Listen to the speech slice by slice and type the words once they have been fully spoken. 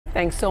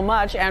Thanks so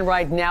much. And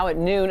right now at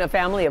noon, a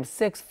family of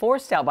 6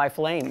 forced out by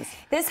flames.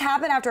 This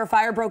happened after a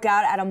fire broke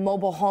out at a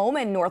mobile home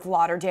in North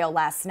Lauderdale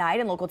last night.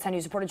 And Local 10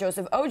 News reporter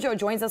Joseph Ojo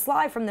joins us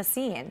live from the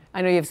scene.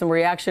 I know you have some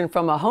reaction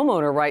from a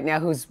homeowner right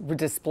now who's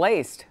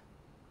displaced.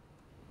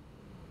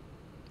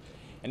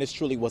 And this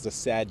truly was a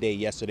sad day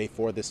yesterday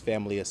for this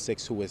family of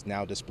 6 who is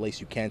now displaced.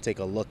 You can take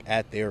a look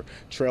at their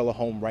trailer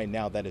home right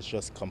now that is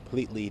just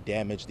completely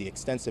damaged. The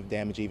extensive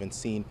damage even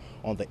seen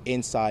on the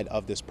inside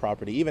of this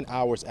property. Even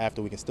hours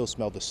after, we can still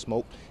smell the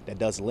smoke that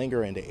does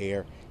linger in the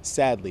air.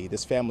 Sadly,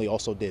 this family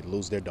also did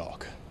lose their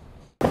dog.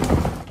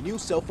 New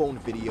cell phone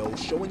video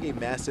showing a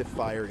massive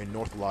fire in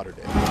North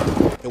Lauderdale.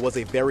 It was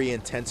a very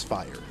intense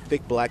fire,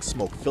 thick black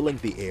smoke filling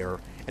the air,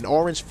 and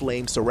orange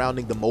flames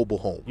surrounding the mobile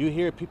home. You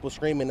hear people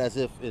screaming as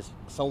if it's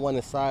someone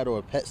inside or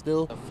a pet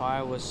still. The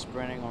fire was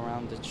spreading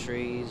around the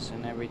trees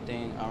and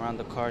everything, around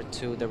the car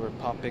too. There were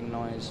popping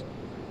noise.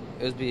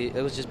 It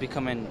was just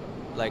becoming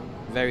like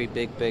very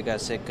big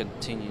as it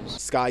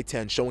continues. Sky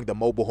 10 showing the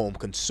mobile home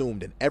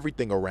consumed and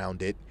everything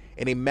around it.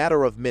 In a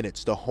matter of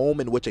minutes, the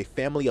home in which a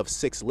family of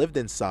 6 lived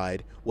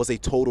inside was a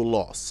total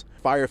loss.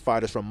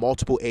 Firefighters from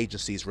multiple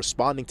agencies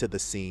responding to the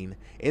scene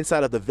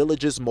inside of the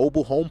village's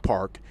mobile home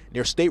park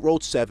near State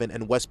Road 7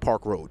 and West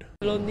Park Road.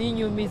 The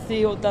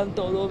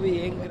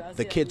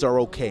kids are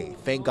okay.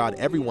 Thank God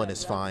everyone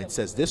is fine,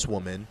 says this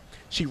woman.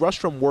 She rushed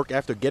from work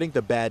after getting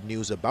the bad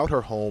news about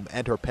her home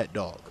and her pet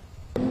dog.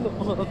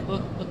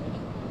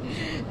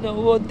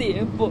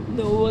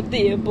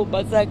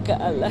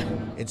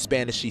 In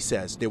Spanish, she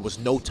says there was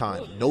no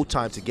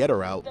time to get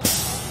her out.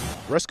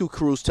 Rescue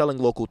crews telling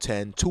Local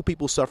 10 2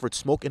 people suffered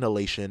smoke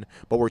inhalation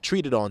but were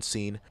treated on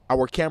scene.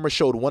 Our camera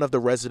showed one of the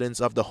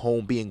residents of the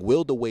home being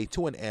wheeled away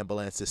to an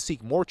ambulance to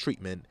seek more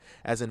treatment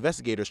as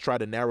investigators try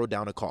to narrow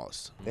down a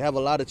cause. They have a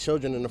lot of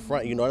children in the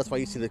front, that's why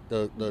you see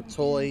the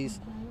toys,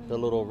 the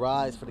little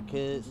rides for the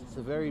kids. It's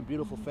a very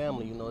beautiful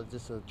family, it's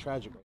just a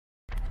tragic.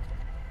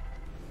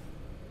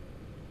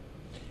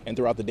 And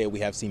throughout the day,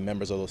 we have seen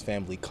members of those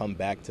family come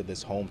back to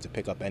this home to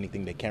pick up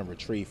anything they can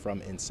retrieve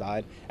from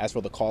inside. As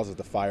for the cause of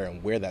the fire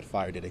and where that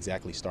fire did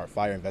exactly start,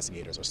 fire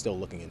investigators are still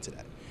looking into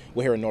that.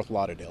 We're here in North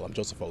Lauderdale. I'm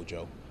Joseph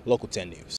Ojo, Local 10 News.